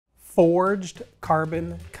Forged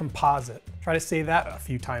carbon composite. Try to say that a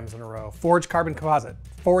few times in a row. Forged carbon composite.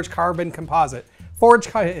 Forged carbon composite.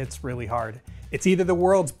 It's really hard. It's either the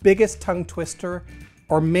world's biggest tongue twister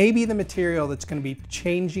or maybe the material that's going to be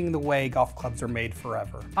changing the way golf clubs are made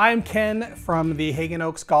forever. I'm Ken from the Hagen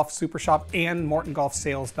Oaks Golf Super Shop and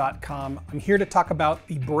MortonGolfSales.com. I'm here to talk about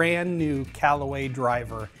the brand new Callaway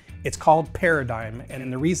driver. It's called Paradym,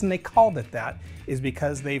 and the reason they called it that is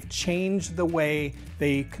because they've changed the way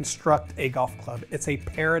they construct a golf club. It's a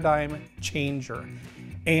paradigm changer.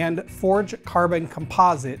 And forged carbon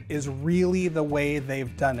composite is really the way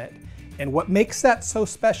they've done it. And what makes that so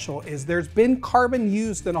special is there's been carbon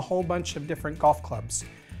used in a whole bunch of different golf clubs,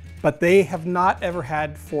 but they have not ever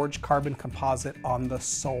had forged carbon composite on the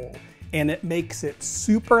sole. And it makes it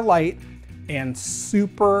super light and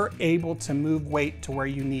super able to move weight to where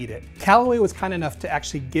you need it. Callaway was kind enough to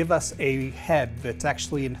actually give us a head that's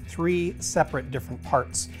actually in 3 separate different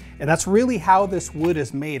parts. And that's really how this wood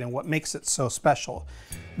is made and what makes it so special.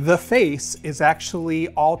 The face is actually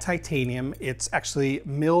all titanium. It's actually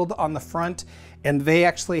milled on the front, and they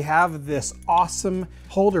actually have this awesome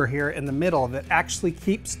holder here in the middle that actually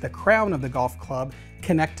keeps the crown of the golf club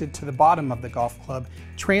connected to the bottom of the golf club,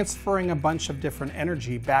 transferring a bunch of different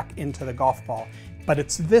energy back into the golf ball. But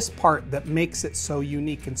it's this part that makes it so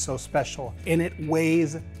unique and so special, and it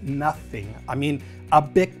weighs nothing. I mean, a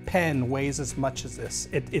Bic pen weighs as much as this.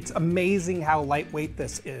 It's amazing how lightweight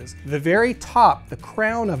this is. The very top, the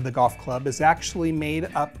crown of the golf club, is actually made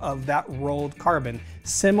up of that rolled carbon,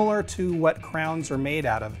 similar to what crowns are made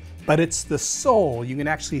out of. But it's the sole. You can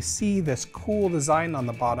actually see this cool design on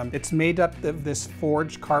the bottom. It's made up of this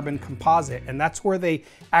forged carbon composite, and that's where they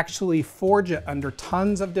actually forge it under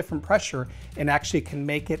tons of different pressure and actually can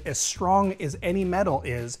make it as strong as any metal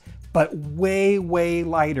is, but way, way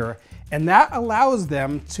lighter. And that allows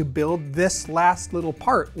them to build this last little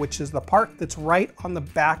part, which is the part that's right on the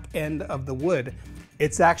back end of the wood.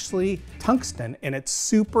 It's actually tungsten, and it's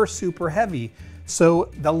super, super heavy.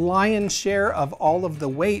 So the lion's share of all of the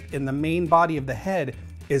weight in the main body of the head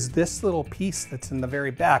is this little piece that's in the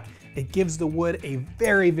very back. It gives the wood a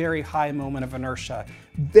very, very high moment of inertia,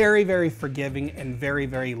 very, very forgiving, and very,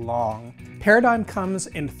 very long. Paradym comes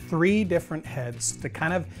in 3 different heads to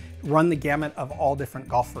kind of run the gamut of all different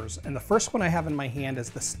golfers. And the first one I have in my hand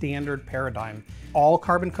is the standard Paradym. All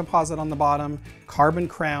carbon composite on the bottom, carbon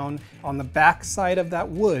crown. On the back side of that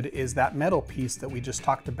wood is that metal piece that we just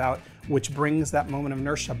talked about, which brings that moment of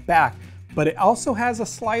inertia back. But it also has a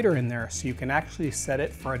slider in there, so you can actually set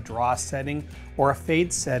it for a draw setting or a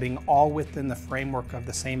fade setting, all within the framework of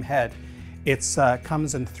the same head. It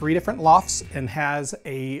comes in 3 different lofts and has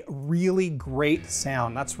a really great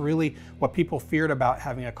sound. That's really what people feared about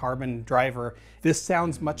having a carbon driver. This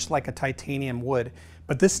sounds much like a titanium wood.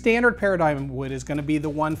 But this standard Paradym wood is going to be the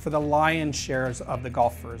one for the lion's shares of the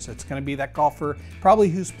golfers. It's going to be that golfer probably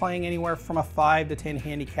who's playing anywhere from a 5 to 10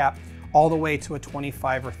 handicap all the way to a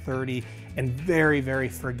 25 or 30, and very, very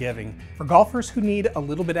forgiving. For golfers who need a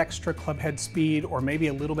little bit extra club head speed, or maybe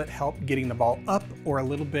a little bit help getting the ball up, or a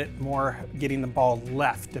little bit more getting the ball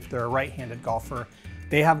left if they're a right-handed golfer,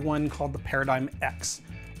 they have one called the Paradym X.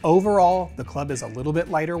 Overall, the club is a little bit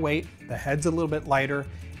lighter weight, the head's a little bit lighter,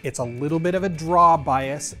 it's a little bit of a draw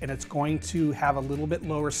bias, and it's going to have a little bit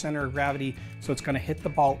lower center of gravity, so it's going to hit the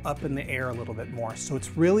ball up in the air a little bit more. So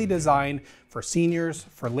it's really designed for seniors,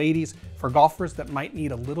 for ladies, for golfers that might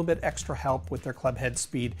need a little bit extra help with their club head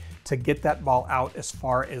speed to get that ball out as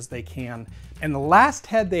far as they can. And the last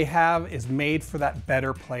head they have is made for that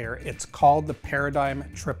better player. It's called the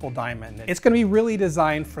Paradym Triple Diamond. It's going to be really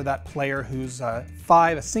designed for that player who's a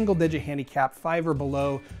single-digit handicap, 5 or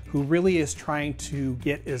below, who really is trying to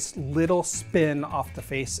get as little spin off the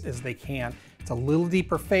face as they can. It's a little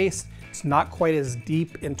deeper face. It's not quite as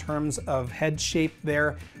deep in terms of head shape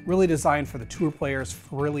there. Really designed for the tour players,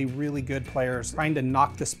 for really, really good players, trying to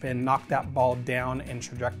knock the spin, knock that ball down in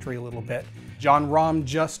trajectory a little bit. Jon Rahm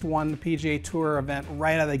just won the PGA Tour event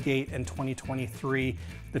right out of the gate in 2023.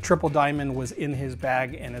 The Triple Diamond was in his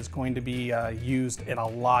bag and is going to be used in a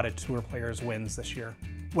lot of tour players' wins this year.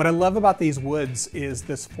 What I love about these woods is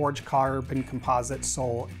this forged carbon composite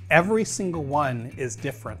sole. Every single one is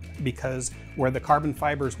different because where the carbon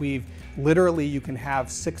fibers weave, literally you can have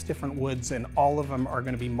 6 different woods and all of them are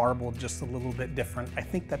going to be marbled just a little bit different. I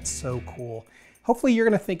think that's so cool. Hopefully you're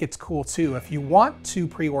going to think it's cool too. If you want to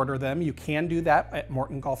pre-order them, you can do that at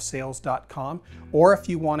MortonGolfSales.com, or if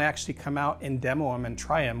you want to actually come out and demo them and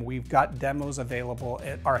try them, we've got demos available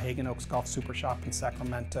at our Hagen Oaks Golf Super Shop in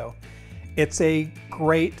Sacramento. It's a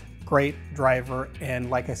great, great driver, and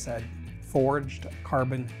like I said, forged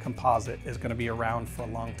carbon composite is going to be around for a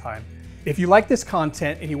long time. If you like this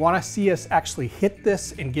content and you want to see us actually hit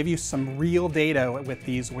this and give you some real data with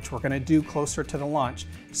these, which we're going to do closer to the launch,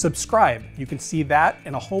 subscribe. You can see that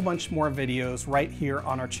and a whole bunch more videos right here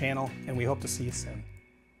on our channel, and we hope to see you soon.